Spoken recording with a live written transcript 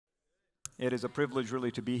It is a privilege really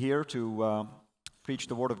to be here to preach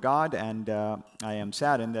the Word of God, and I am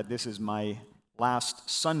saddened that this is my last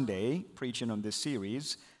Sunday preaching on this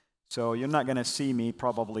series. So you're not going to see me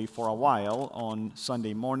probably for a while on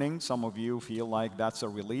Sunday morning. Some of you feel like that's a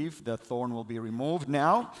relief. The thorn will be removed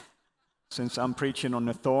now, since I'm preaching on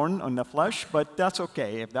the thorn, on the flesh. But that's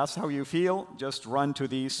okay. If that's how you feel, just run to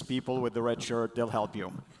these people with the red shirt. They'll help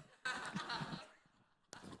you.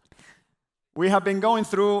 We have been going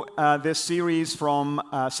through this series from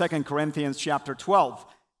 2 Corinthians chapter 12.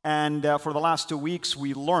 And for the last 2 weeks,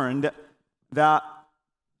 we learned that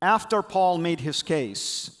after Paul made his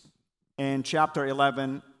case in chapter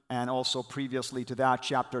 11, and also previously to that,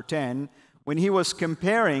 chapter 10, when he was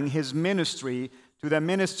comparing his ministry to the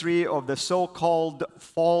ministry of the so-called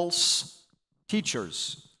false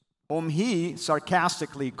teachers, whom he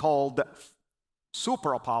sarcastically called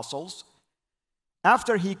super apostles.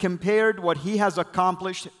 After he compared what he has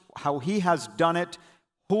accomplished, how he has done it,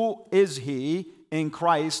 who is he in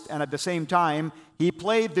Christ, and at the same time, he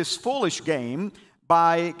played this foolish game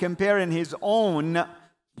by comparing his own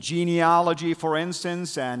genealogy, for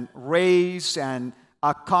instance, and race and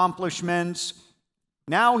accomplishments.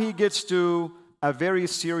 Now he gets to a very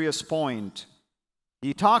serious point.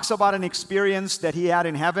 He talks about an experience that he had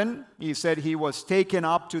in heaven. He said he was taken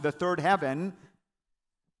up to the third heaven.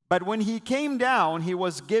 But when he came down, he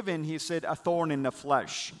was given, he said, a thorn in the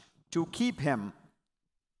flesh to keep him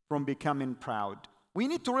from becoming proud. We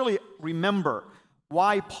need to really remember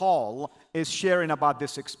why Paul is sharing about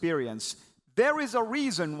this experience. There is a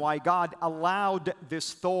reason why God allowed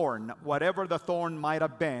this thorn, whatever the thorn might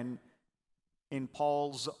have been, in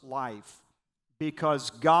Paul's life. Because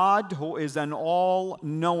God, who is an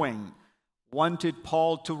all-knowing, wanted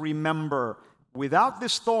Paul to remember, without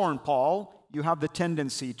this thorn, Paul, you have the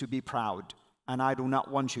tendency to be proud, and I do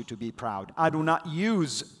not want you to be proud. I do not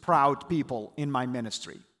use proud people in my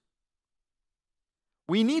ministry.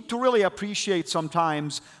 We need to really appreciate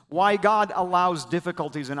sometimes why God allows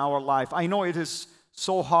difficulties in our life. I know it is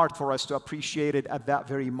so hard for us to appreciate it at that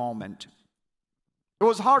very moment. It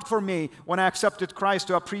was hard for me when I accepted Christ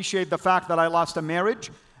to appreciate the fact that I lost a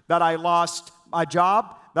marriage, that I lost a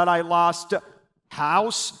job, that I lost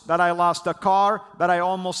house, that I lost a car, that I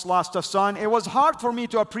almost lost a son. It was hard for me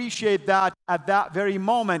to appreciate that at that very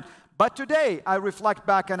moment. But today, I reflect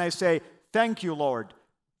back and I say, thank you, Lord,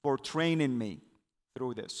 for training me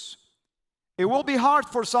through this. It will be hard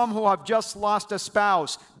for some who have just lost a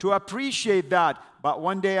spouse to appreciate that. But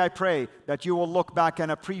one day I pray that you will look back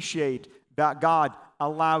and appreciate that God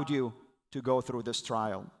allowed you to go through this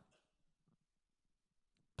trial.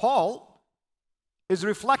 Paul is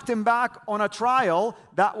reflecting back on a trial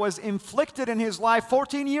that was inflicted in his life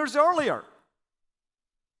 14 years earlier.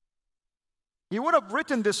 He would have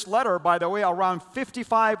written this letter, by the way, around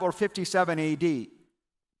 55 or 57 AD.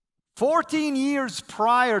 14 years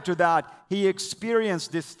prior to that, he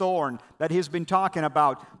experienced this thorn that he's been talking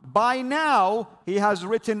about. By now, he has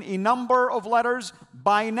written a number of letters.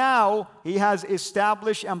 By now, he has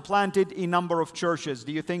established and planted a number of churches.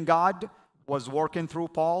 Do you think God was working through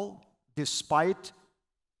Paul despite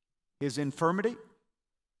his infirmity?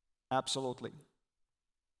 Absolutely.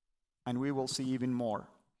 And we will see even more.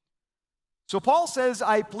 So Paul says,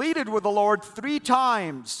 I pleaded with the Lord 3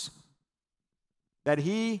 times that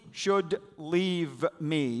he should leave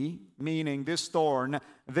me, meaning this thorn,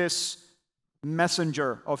 this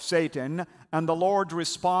messenger of Satan. And the Lord's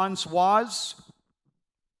response was,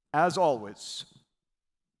 as always,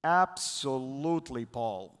 absolutely,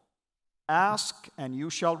 Paul. Ask and you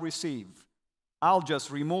shall receive. I'll just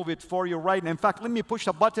remove it for you right now. In fact, let me push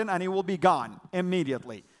a button and it will be gone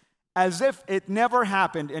immediately. As if it never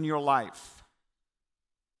happened in your life.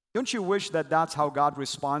 Don't you wish that that's how God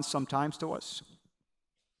responds sometimes to us?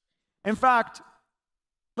 In fact,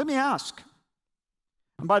 let me ask.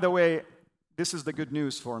 And by the way, this is the good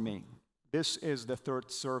news for me. This is the 3rd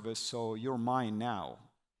service, so you're mine now.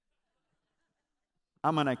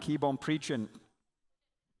 I'm going to keep on preaching.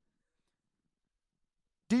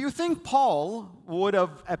 Do you think Paul would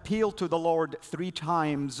have appealed to the Lord 3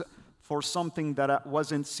 times for something that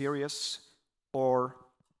wasn't serious or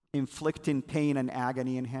inflicting pain and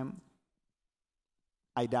agony in him?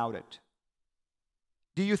 I doubt it.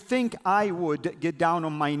 Do you think I would get down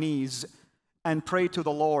on my knees and pray to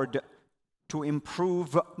the Lord to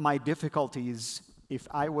improve my difficulties if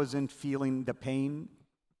I wasn't feeling the pain?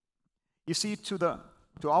 You see, to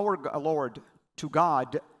our Lord, to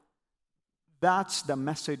God, that's the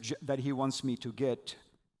message that He wants me to get.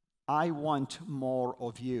 I want more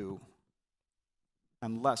of you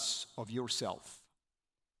and less of yourself.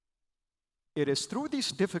 It is through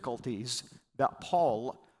these difficulties that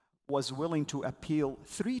Paul was willing to appeal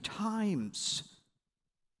 3 times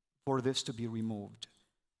for this to be removed.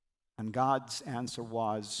 And God's answer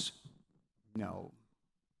was no.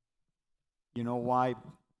 You know why,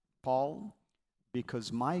 Paul?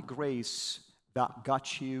 Because my grace that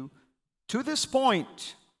got you to this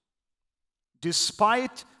point,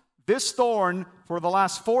 despite this thorn for the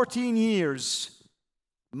last 14 years,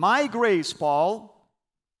 my grace, Paul,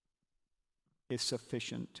 is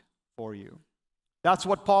sufficient for you. That's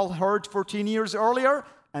what Paul heard 14 years earlier,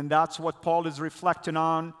 and that's what Paul is reflecting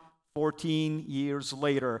on 14 years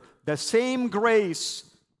later. The same grace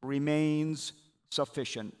remains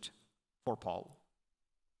sufficient for Paul.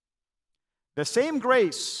 The same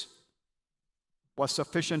grace was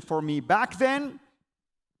sufficient for me back then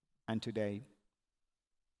and today.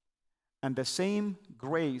 And the same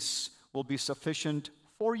grace will be sufficient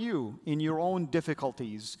for you in your own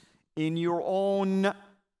difficulties, in your own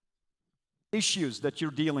issues that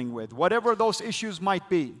you're dealing with, whatever those issues might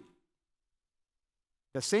be.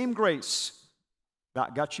 The same grace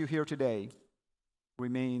that got you here today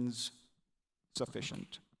remains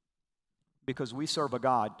sufficient, because we serve a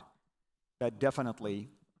God that definitely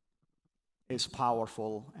is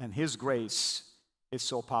powerful, and His grace is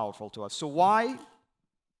so powerful to us. So why?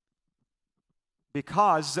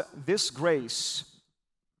 Because this grace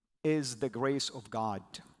is the grace of God.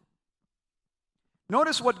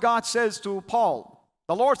 Notice what God says to Paul.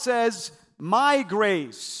 The Lord says, my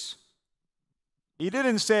grace. He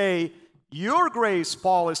didn't say, your grace,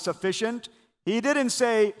 Paul, is sufficient. He didn't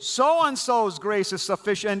say, so-and-so's grace is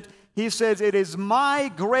sufficient. He says, it is my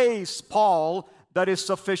grace, Paul, that is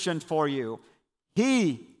sufficient for you.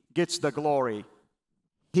 He gets the glory.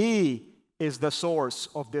 He is the source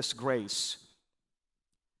of this grace.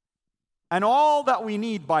 And all that we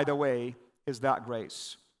need, by the way, is that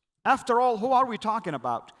grace. After all, who are we talking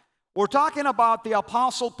about? We're talking about the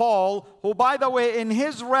Apostle Paul, who, by the way, in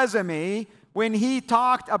his resume, when he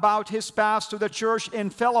talked about his past to the church in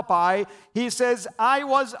Philippi, he says, I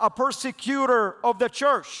was a persecutor of the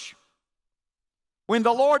church. When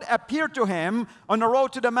the Lord appeared to him on the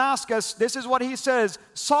road to Damascus, this is what he says,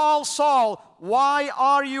 Saul, Saul, why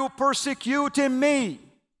are you persecuting me?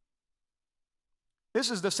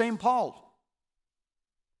 This is the same Paul.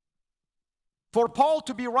 For Paul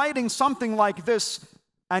to be writing something like this,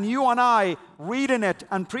 and you and I reading it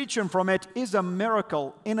and preaching from it, is a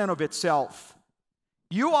miracle in and of itself.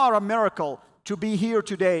 You are a miracle to be here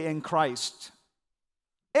today in Christ.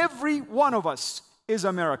 Every one of us is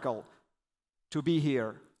a miracle to be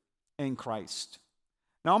here in Christ.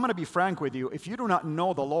 Now, I'm going to be frank with you. If you do not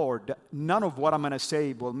know the Lord, none of what I'm going to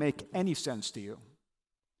say will make any sense to you.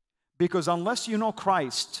 Because unless you know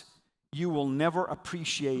Christ, you will never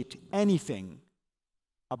appreciate anything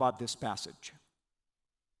about this passage.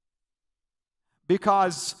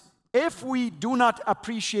 Because if we do not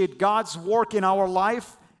appreciate God's work in our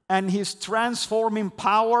life and His transforming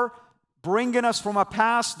power, bringing us from a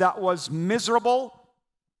past that was miserable,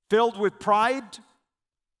 filled with pride,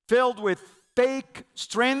 filled with fake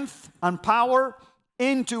strength and power,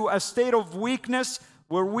 into a state of weakness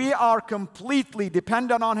where we are completely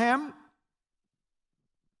dependent on Him,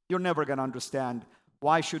 you're never going to understand.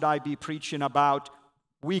 Why should I be preaching about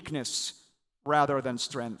weakness rather than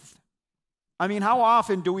strength? I mean, how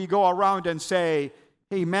often do we go around and say,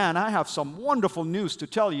 hey man, I have some wonderful news to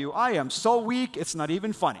tell you. I am so weak, it's not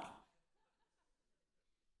even funny.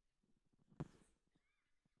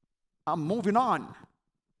 I'm moving on.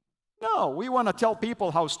 No, we want to tell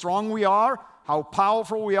people how strong we are, how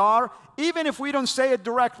powerful we are. Even if we don't say it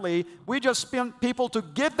directly, we just want people to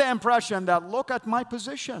get the impression that, look at my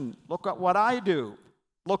position, look at what I do,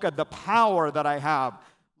 look at the power that I have,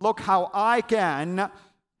 look how I can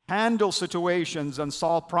handle situations and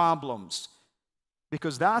solve problems.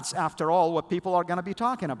 Because that's, after all, what people are going to be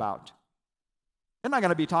talking about. They're not going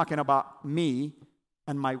to be talking about me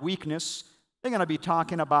and my weakness. They're going to be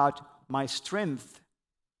talking about my strength,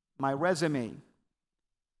 my resume,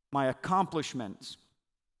 my accomplishments.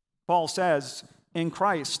 Paul says, in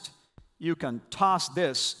Christ, you can toss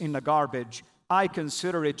this in the garbage. I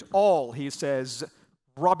consider it all, he says,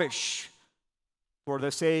 rubbish for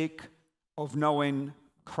the sake of knowing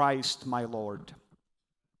Christ my Lord.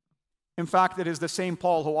 In fact, it is the same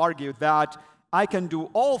Paul who argued that I can do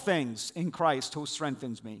all things in Christ who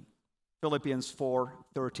strengthens me. Philippians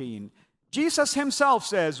 4:13. Jesus himself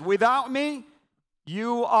says, without me,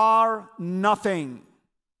 you are nothing.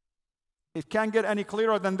 It can't get any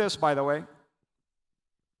clearer than this, by the way.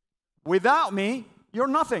 Without me, you're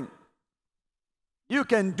nothing. You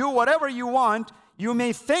can do whatever you want. You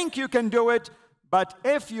may think you can do it, but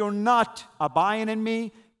if you're not abiding in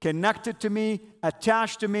me, connected to me,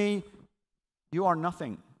 attached to me, you are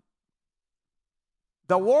nothing.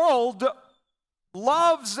 The world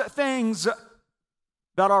loves things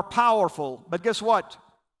that are powerful, but guess what?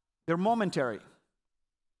 They're momentary.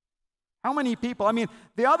 How many people,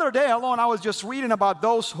 the other day alone, I was just reading about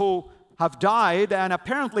those who have died, and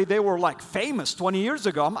apparently they were like famous 20 years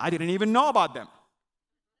ago. I didn't even know about them.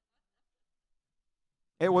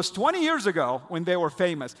 It was 20 years ago when they were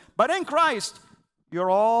famous. But in Christ,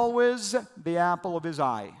 you're always the apple of His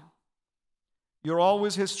eye. You're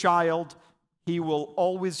always His child. He will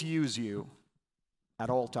always use you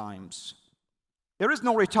at all times. There is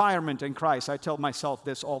no retirement in Christ. I tell myself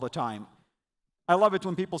this all the time. I love it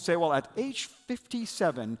when people say, well, at age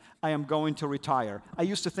 57, I am going to retire. I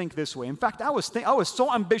used to think this way. In fact, I was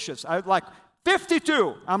so ambitious. I was like,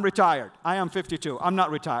 52, I'm retired. I am 52. I'm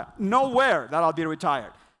not retired. Nowhere that I'll be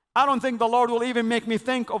retired. I don't think the Lord will even make me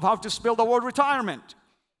think of how to spell the word retirement.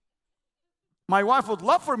 My wife would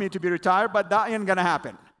love for me to be retired, but that ain't going to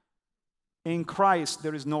happen. In Christ,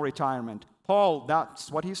 there is no retirement. Paul,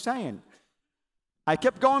 that's what he's saying. I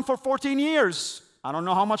kept going for 14 years. I don't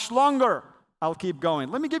know how much longer I'll keep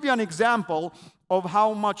going. Let me give you an example of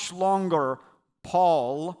how much longer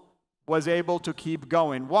Paul was able to keep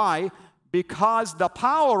going. Why? Because the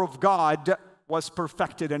power of God was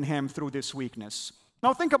perfected in him through this weakness.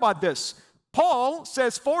 Now think about this. Paul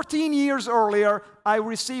says 14 years earlier, I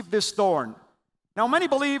received this thorn. Now many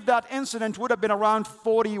believe that incident would have been around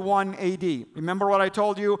 41 AD. Remember what I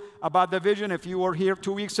told you about the vision if you were here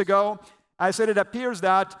 2 weeks ago? I said it appears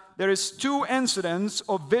that there is 2 incidents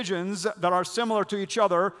of visions that are similar to each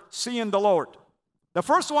other, seeing the Lord. The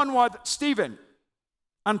first one was Stephen,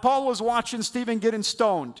 and Paul was watching Stephen getting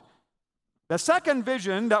stoned. The second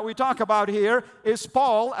vision that we talk about here is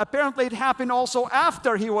Paul. Apparently it happened also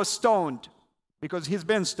after he was stoned, because he's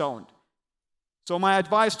been stoned. So my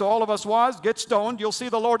advice to all of us was, get stoned, you'll see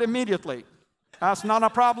the Lord immediately. That's not a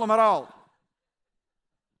problem at all.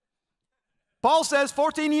 Paul says,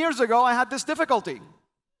 14 years ago, I had this difficulty.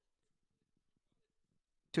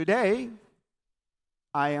 Today,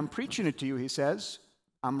 I am preaching it to you, he says.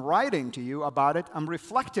 I'm writing to you about it. I'm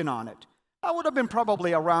reflecting on it. That would have been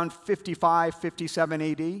probably around 55, 57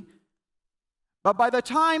 AD. But by the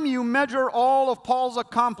time you measure all of Paul's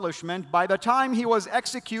accomplishment, by the time he was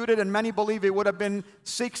executed, and many believe it would have been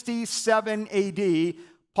 67 AD,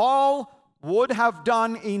 Paul would have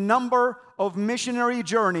done a number of missionary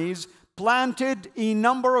journeys, planted a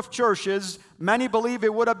number of churches. Many believe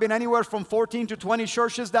it would have been anywhere from 14 to 20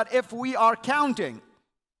 churches that, if we are counting,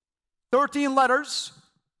 13 letters,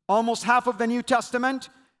 almost half of the New Testament,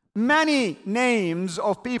 many names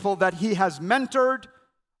of people that he has mentored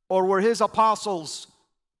or were his apostles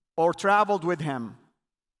or traveled with him.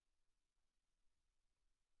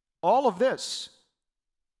 All of this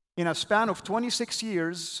in a span of 26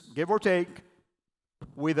 years, give or take,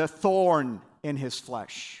 with a thorn in his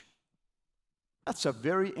flesh. That's a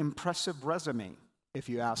very impressive resume, if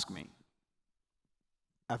you ask me.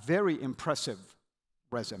 A very impressive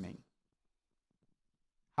resume.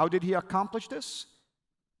 How did he accomplish this?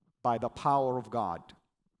 By the power of God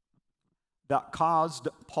that caused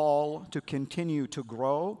Paul to continue to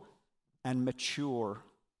grow and mature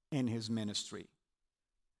in his ministry.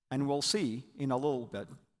 And we'll see in a little bit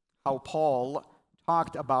how Paul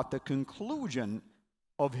talked about the conclusion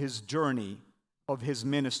of his journey, of his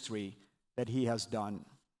ministry that he has done.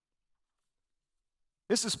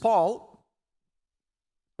 This is Paul,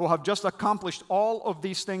 who have just accomplished all of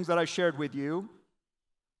these things that I shared with you,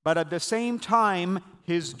 but at the same time,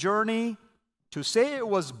 his journey, to say it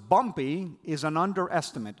was bumpy is an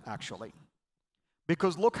underestimate, actually.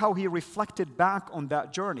 Because look how he reflected back on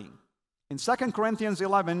that journey. In 2 Corinthians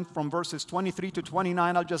 11, from verses 23 to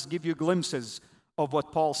 29, I'll just give you glimpses of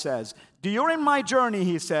what Paul says. During my journey,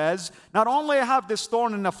 he says, not only I have this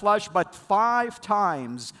thorn in the flesh, but 5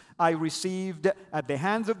 times I received at the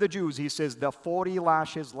hands of the Jews, he says, the 40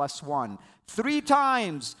 lashes less 1. 3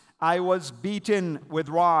 times I was beaten with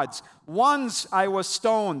rods. Once I was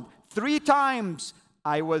stoned. 3 times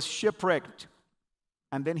I was shipwrecked.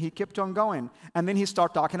 And then he kept on going. And then he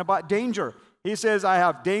started talking about danger. He says, I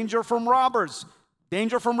have danger from robbers,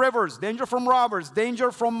 danger from rivers, danger from robbers,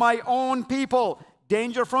 danger from my own people,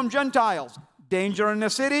 danger from Gentiles, danger in the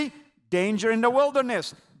city, danger in the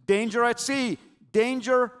wilderness, danger at sea,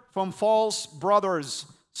 danger from false brothers,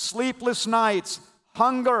 sleepless nights,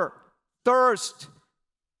 hunger, thirst,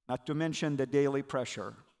 not to mention the daily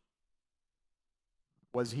pressure.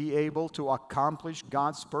 Was he able to accomplish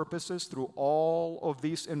God's purposes through all of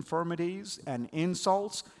these infirmities and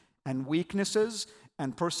insults and weaknesses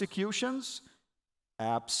and persecutions?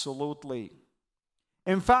 Absolutely.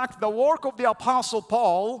 In fact, the work of the Apostle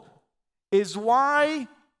Paul is why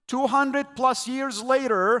 200 plus years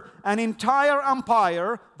later, an entire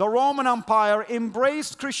empire, the Roman Empire,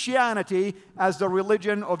 embraced Christianity as the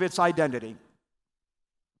religion of its identity.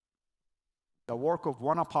 The work of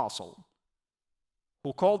one apostle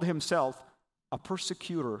who called himself a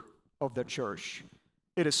persecutor of the church.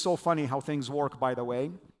 It is so funny how things work, by the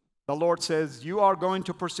way. The Lord says, you are going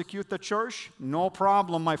to persecute the church? No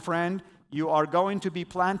problem, my friend. You are going to be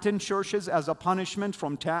planting churches as a punishment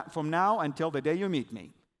from now until the day you meet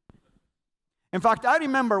me. In fact, I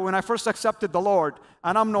remember when I first accepted the Lord,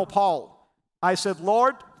 and I'm no Paul, I said,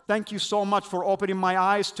 Lord, thank you so much for opening my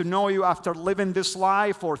eyes to know you after living this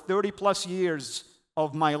life for 30 plus years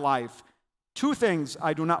of my life. Two things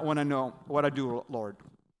I do not want to know what I do, Lord.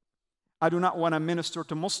 I do not want to minister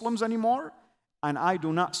to Muslims anymore, and I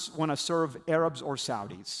do not want to serve Arabs or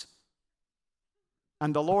Saudis.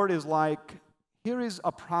 And the Lord is like, here is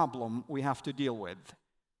a problem we have to deal with.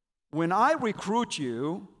 When I recruit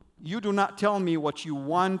you, you do not tell me what you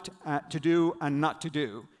want to do and not to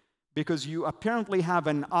do, because you apparently have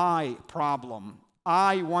an I problem.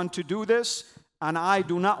 I want to do this, and I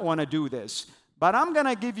do not want to do this. But I'm going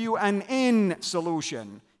to give you an in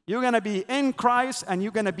solution. You're going to be in Christ, and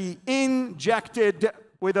you're going to be injected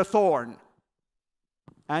with a thorn.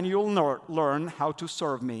 And you'll learn how to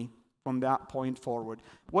serve me from that point forward.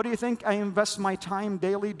 What do you think I invest my time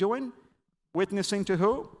daily doing? Witnessing to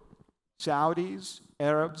who? Saudis,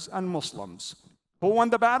 Arabs, and Muslims. Who won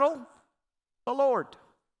the battle? The Lord.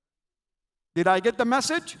 Did I get the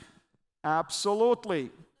message? Absolutely.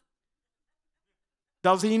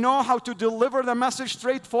 Does he know how to deliver the message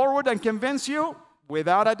straightforward and convince you?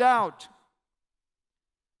 Without a doubt.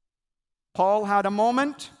 Paul had a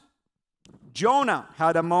moment. Jonah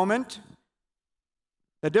had a moment.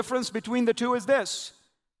 The difference between the two is this.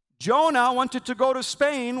 Jonah wanted to go to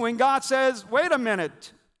Spain when God says, wait a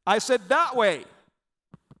minute, I said that way.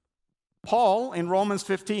 Paul, in Romans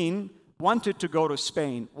 15, wanted to go to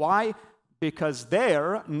Spain. Why? Because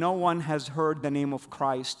there, no one has heard the name of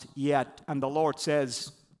Christ yet. And the Lord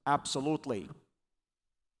says, absolutely.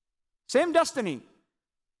 Same destiny.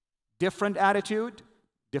 Different attitude,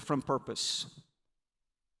 different purpose.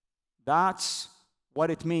 That's what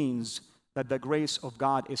it means that the grace of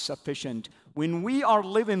God is sufficient. When we are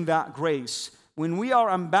living that grace, when we are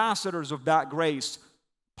ambassadors of that grace,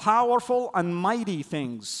 powerful and mighty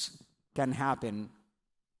things can happen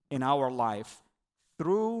in our life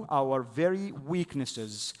through our very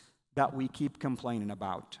weaknesses that we keep complaining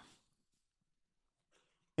about.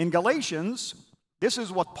 In Galatians, this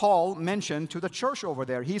is what Paul mentioned to the church over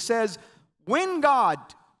there. He says, when God,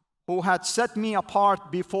 who had set me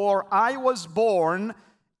apart before I was born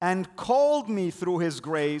and called me through his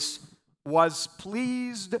grace, was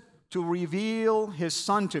pleased to reveal his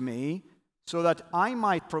Son to me so that I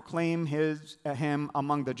might proclaim him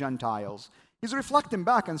among the Gentiles. He's reflecting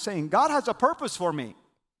back and saying, God has a purpose for me.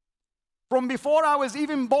 From before I was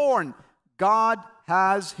even born, God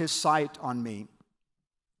has his sight on me.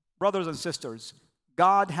 Brothers and sisters,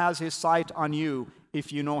 God has his sight on you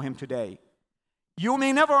if you know him today. You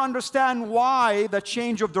may never understand why the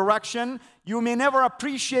change of direction. You may never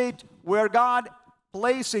appreciate where God is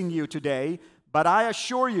placing you today, but I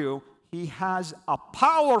assure you, he has a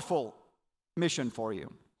powerful mission for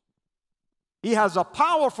you. He has a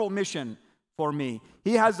powerful mission for me.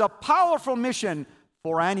 He has a powerful mission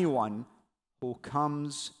for anyone who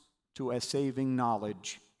comes to a saving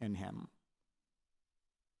knowledge in him.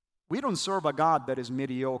 We don't serve a God that is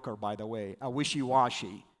mediocre, by the way, a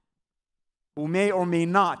wishy-washy, who may or may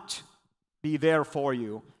not be there for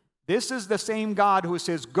you. This is the same God who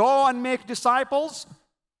says, go and make disciples,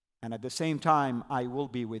 and at the same time, I will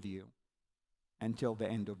be with you until the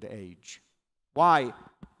end of the age. Why?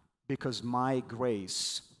 Because my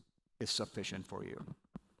grace is sufficient for you.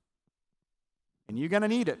 And you're going to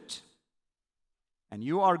need it. And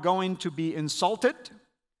you are going to be insulted.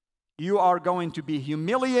 You are going to be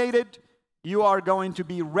humiliated. You are going to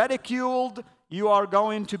be ridiculed. You are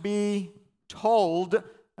going to be told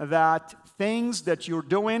that things that you're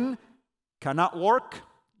doing cannot work.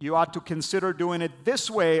 You ought to consider doing it this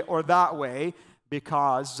way or that way,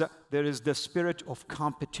 because there is the spirit of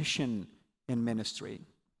competition in ministry.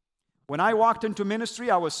 When I walked into ministry,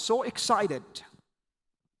 I was so excited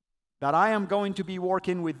that I am going to be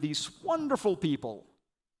working with these wonderful people.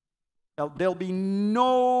 There'll be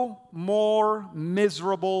no more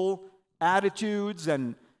miserable attitudes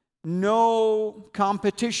and no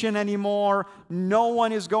competition anymore. No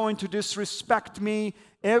one is going to disrespect me.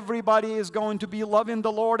 Everybody is going to be loving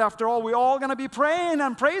the Lord. After all, we're all going to be praying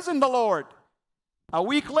and praising the Lord. A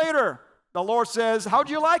week later, The Lord says, how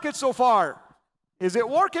do you like it so far? Is it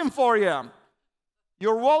working for you?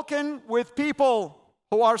 You're walking with people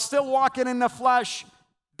who are still walking in the flesh.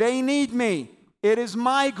 They need me. It is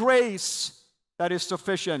my grace that is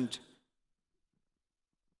sufficient.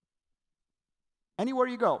 Anywhere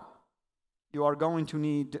you go, you are going to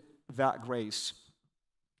need that grace.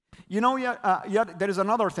 You know, yet there is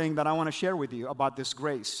another thing that I want to share with you about this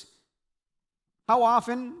grace. How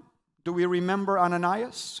often do we remember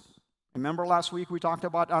Ananias? Remember last week we talked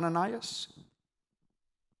about Ananias?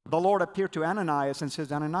 The Lord appeared to Ananias and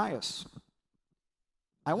says, Ananias,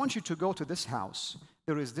 I want you to go to this house.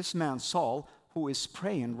 There is this man, Saul, who is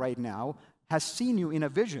praying right now, has seen you in a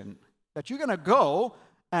vision, that you're going to go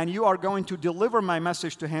and you are going to deliver my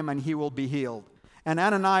message to him and he will be healed. And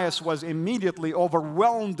Ananias was immediately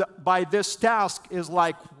overwhelmed by this task. Is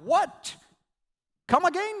like, what? Come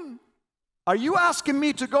again? Are you asking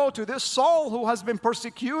me to go to this Saul who has been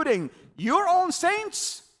persecuting your own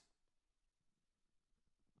saints?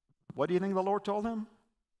 What do you think the Lord told him?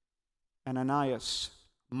 Ananias,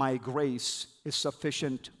 my grace is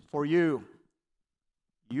sufficient for you.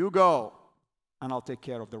 You go, and I'll take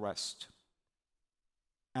care of the rest.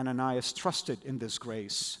 Ananias trusted in this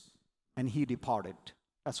grace, and he departed.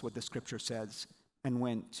 That's what the scripture says, and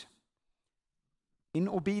went. In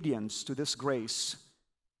obedience to this grace,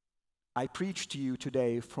 I preach to you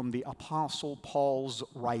today from the Apostle Paul's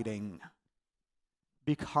writing,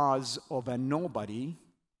 because of a nobody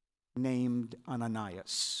named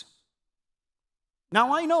Ananias.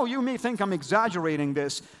 Now, I know you may think I'm exaggerating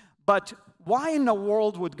this, but why in the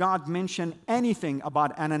world would God mention anything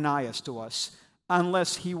about Ananias to us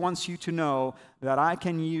unless he wants you to know that I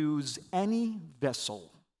can use any vessel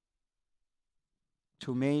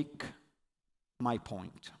to make my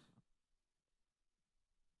point?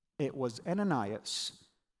 It was Ananias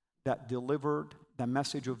that delivered the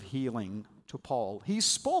message of healing to Paul. He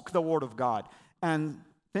spoke the word of God, and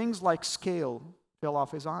things like scale fell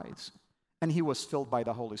off his eyes, and he was filled by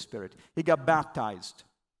the Holy Spirit. He got baptized,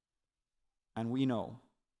 and we know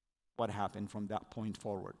what happened from that point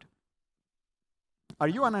forward. Are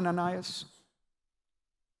you an Ananias?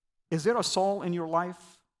 Is there a Saul in your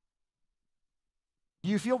life? Do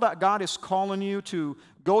you feel that God is calling you to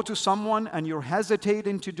go to someone and you're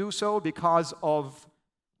hesitating to do so because of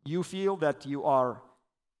you feel that you are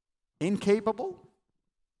incapable?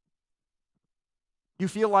 You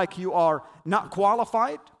feel like you are not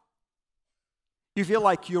qualified? You feel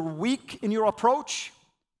like you're weak in your approach?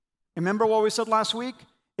 Remember what we said last week?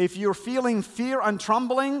 If you're feeling fear and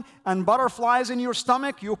trembling and butterflies in your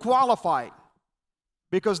stomach, you qualify.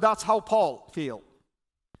 Because that's how Paul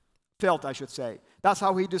felt, I should say. That's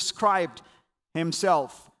how he described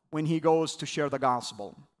himself when he goes to share the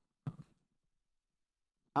gospel.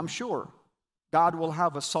 I'm sure God will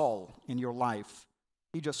have a Saul in your life.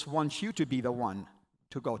 He just wants you to be the one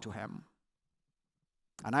to go to him.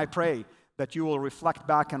 And I pray that you will reflect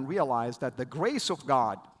back and realize that the grace of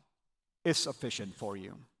God is sufficient for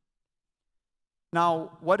you.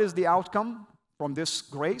 Now, what is the outcome from this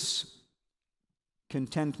grace?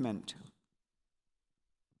 Contentment.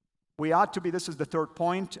 We ought to be, this is the third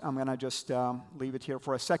point. I'm going to just leave it here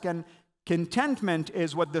for a second. Contentment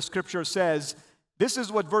is what the scripture says. This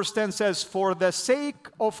is what verse 10 says, for the sake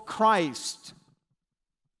of Christ,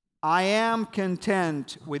 I am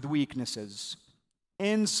content with weaknesses,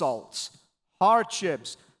 insults,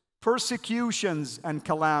 hardships, persecutions, and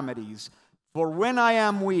calamities. For when I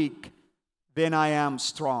am weak, then I am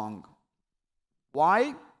strong.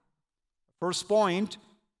 Why? First point,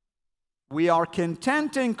 we are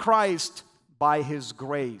content in Christ by His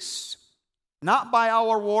grace. Not by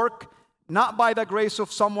our work, not by the grace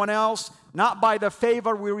of someone else, not by the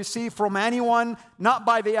favor we receive from anyone, not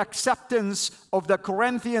by the acceptance of the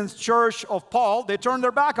Corinthians church of Paul. They turned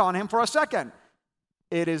their back on him for a second.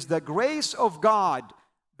 It is the grace of God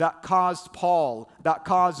that caused Paul, that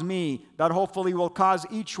caused me, that hopefully will cause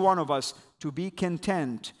each one of us to be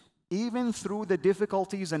content, even through the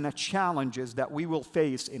difficulties and the challenges that we will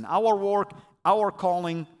face in our work, our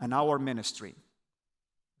calling, and our ministry.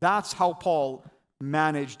 That's how Paul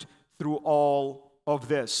managed through all of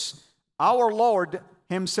this. Our Lord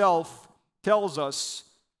Himself tells us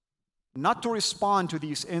not to respond to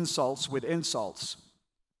these insults with insults,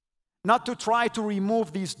 not to try to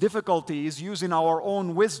remove these difficulties using our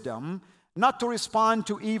own wisdom, not to respond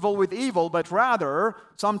to evil with evil, but rather,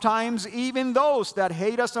 sometimes even those that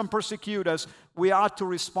hate us and persecute us, we ought to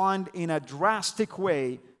respond in a drastic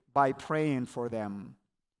way by praying for them,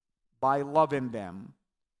 by loving them.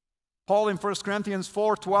 Paul in 1 Corinthians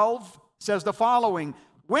 4:12 says the following,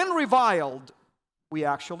 when reviled, we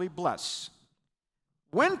actually bless.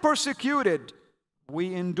 When persecuted,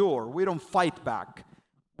 we endure. We don't fight back.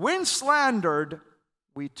 When slandered,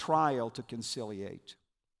 we trial to conciliate.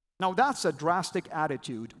 Now that's a drastic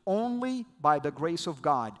attitude. Only by the grace of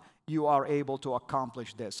God you are able to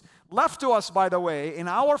accomplish this. Left to us, by the way, in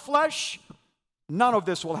our flesh, none of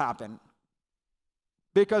this will happen.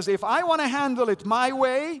 Because if I want to handle it my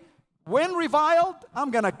way, when reviled,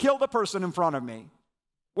 I'm going to kill the person in front of me.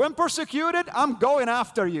 When persecuted, I'm going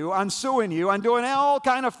after you and suing you and doing all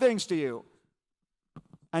kind of things to you.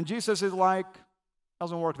 And Jesus is like,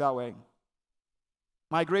 doesn't work that way.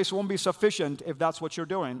 My grace won't be sufficient if that's what you're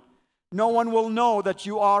doing. No one will know that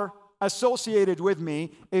you are associated with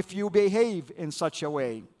me if you behave in such a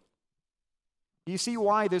way. You see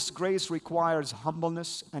why this grace requires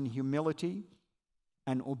humbleness and humility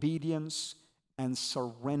and obedience and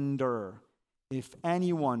surrender. If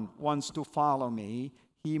anyone wants to follow me,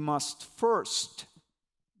 he must first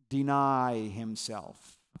deny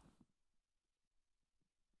himself.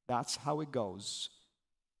 That's how it goes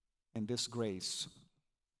in this grace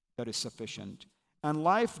that is sufficient. And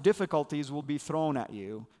life difficulties will be thrown at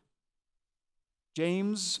you.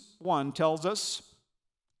 James 1 tells us,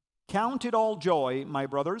 "Count it all joy, my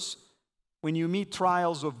brothers, when you meet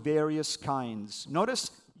trials of various kinds."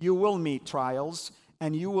 Notice, you will meet trials,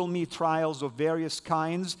 and you will meet trials of various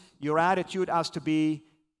kinds. Your attitude has to be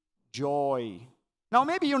joy. Now,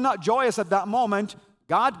 maybe you're not joyous at that moment.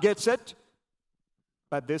 God gets it.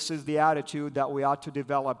 But this is the attitude that we ought to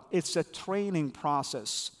develop. It's a training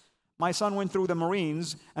process. My son went through the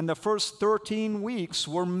Marines, and the first 13 weeks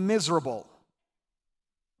were miserable.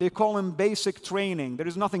 They call them basic training. There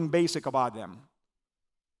is nothing basic about them.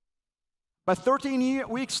 But 13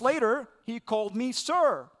 weeks later, he called me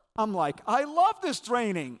sir. I'm like, I love this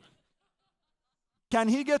training. Can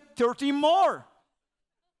he get 13 more?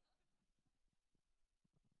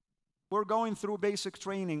 We're going through basic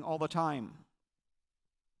training all the time.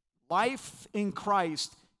 Life in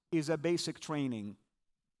Christ is a basic training.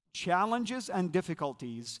 Challenges and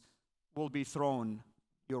difficulties will be thrown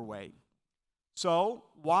your way. So,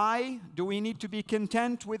 why do we need to be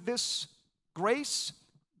content with this grace?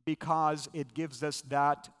 Because it gives us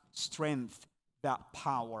that strength, that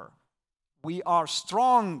power. We are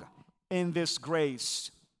strong in this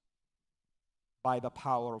grace by the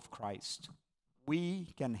power of Christ. We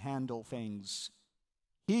can handle things.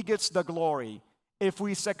 He gets the glory. If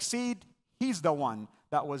we succeed, He's the one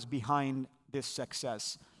that was behind this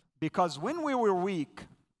success. Because when we were weak,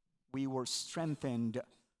 we were strengthened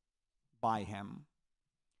by Him.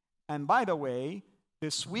 And by the way,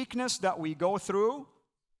 this weakness that we go through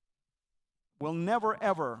will never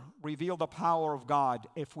ever reveal the power of God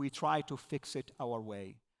if we try to fix it our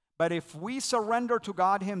way. But if we surrender to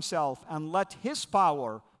God Himself and let His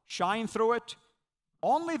power shine through it,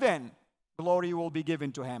 only then glory will be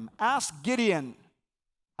given to Him. Ask Gideon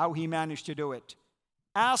how he managed to do it.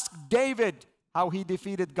 Ask David how he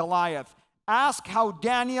defeated Goliath. Ask how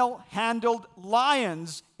Daniel handled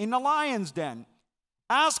lions in the lion's den.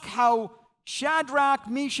 Ask how Shadrach,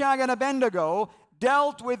 Meshach, and Abednego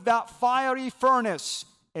dealt with that fiery furnace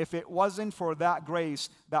if it wasn't for that grace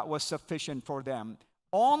that was sufficient for them.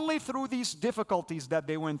 Only through these difficulties that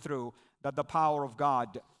they went through that the power of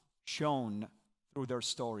God shone through their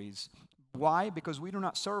stories. Why? Because we do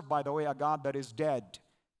not serve, by the way, a God that is dead.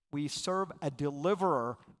 We serve a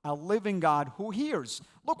deliverer, a living God who hears.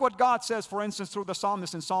 Look what God says, for instance, through the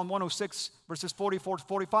psalmist in Psalm 106, verses 44 to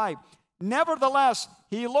 45. Nevertheless,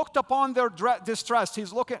 He looked upon their distress.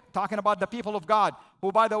 He's talking about the people of God,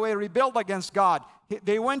 who, by the way, rebelled against God.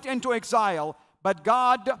 They went into exile, but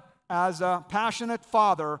God, as a passionate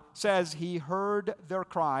Father, says He heard their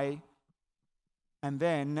cry, and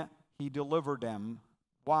then He delivered them.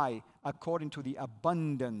 Why? According to the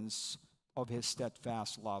abundance of His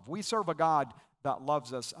steadfast love. We serve a God that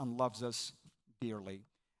loves us and loves us dearly.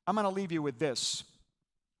 I'm going to leave you with this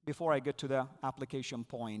before I get to the application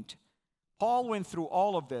point. Paul went through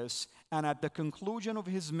all of this, and at the conclusion of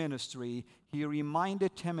his ministry, he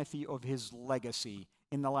reminded Timothy of his legacy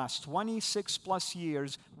in the last 26 plus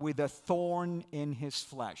years with a thorn in his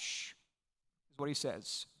flesh. That's what he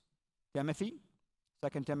says. Timothy,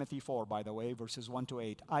 2 Timothy 4, by the way, verses 1 to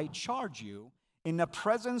 8. I charge you in the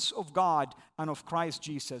presence of God and of Christ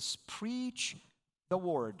Jesus, preach the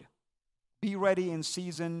word. Be ready in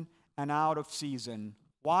season and out of season.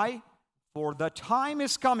 Why? For the time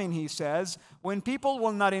is coming, he says, when people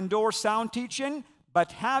will not endure sound teaching,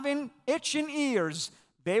 but having itching ears,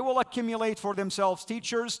 they will accumulate for themselves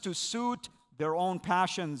teachers to suit their own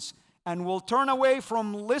passions, and will turn away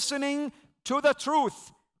from listening to the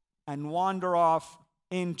truth and wander off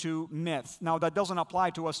into myth. Now, that doesn't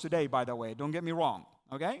apply to us today, by the way. Don't get me wrong,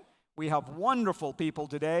 Okay? We have wonderful people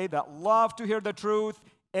today that love to hear the truth.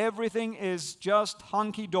 Everything is just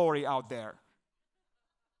hunky-dory out there.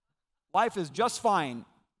 Life is just fine.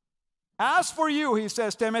 As for you, he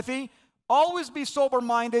says, Timothy, always be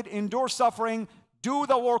sober-minded, endure suffering, do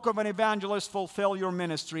the work of an evangelist, fulfill your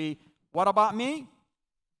ministry. What about me?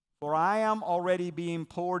 For I am already being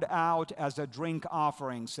poured out as a drink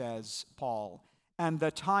offering, says Paul. And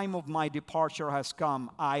the time of my departure has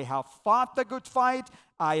come. I have fought the good fight,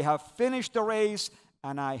 I have finished the race,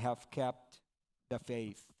 and I have kept the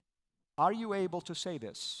faith. Are you able to say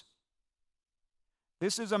this?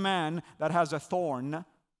 This is a man that has a thorn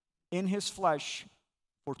in his flesh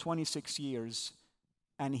for 26 years,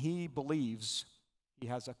 and he believes he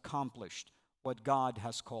has accomplished what God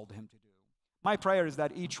has called him to do. My prayer is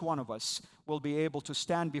that each one of us will be able to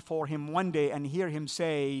stand before him one day and hear him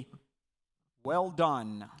say, well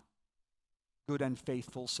done, good and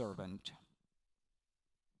faithful servant.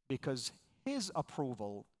 Because his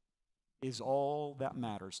approval is all that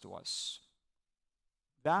matters to us.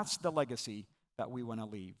 That's the legacy that we want to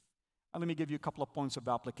leave. And let me give you a couple of points of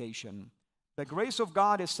application. The grace of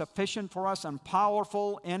God is sufficient for us and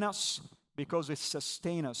powerful in us because it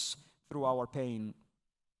sustains us through our pain.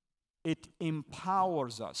 It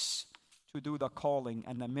empowers us to do the calling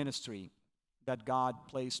and the ministry that God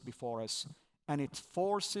placed before us. And it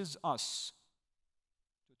forces us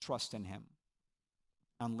to trust in Him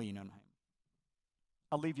and lean on Him.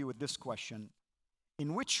 I'll leave you with this question.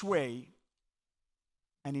 In which way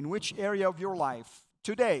and in which area of your life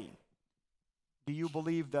today do you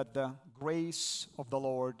believe that the grace of the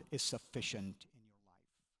Lord is sufficient in your life?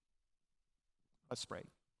 Let's pray.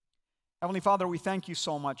 Heavenly Father, we thank you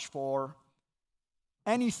so much for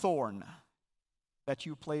any thorn that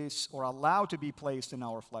you place or allow to be placed in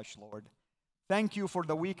our flesh, Lord. Thank you for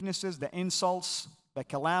the weaknesses, the insults, the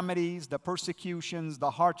calamities, the persecutions,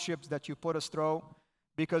 the hardships that you put us through,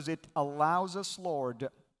 because it allows us, Lord, to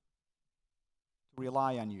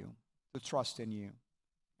rely on you, to trust in you,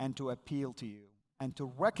 and to appeal to you, and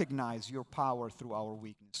to recognize your power through our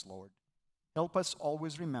weakness, Lord. Help us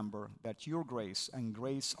always remember that your grace and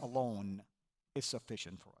grace alone is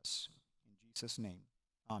sufficient for us. In Jesus' name,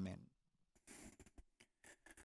 amen.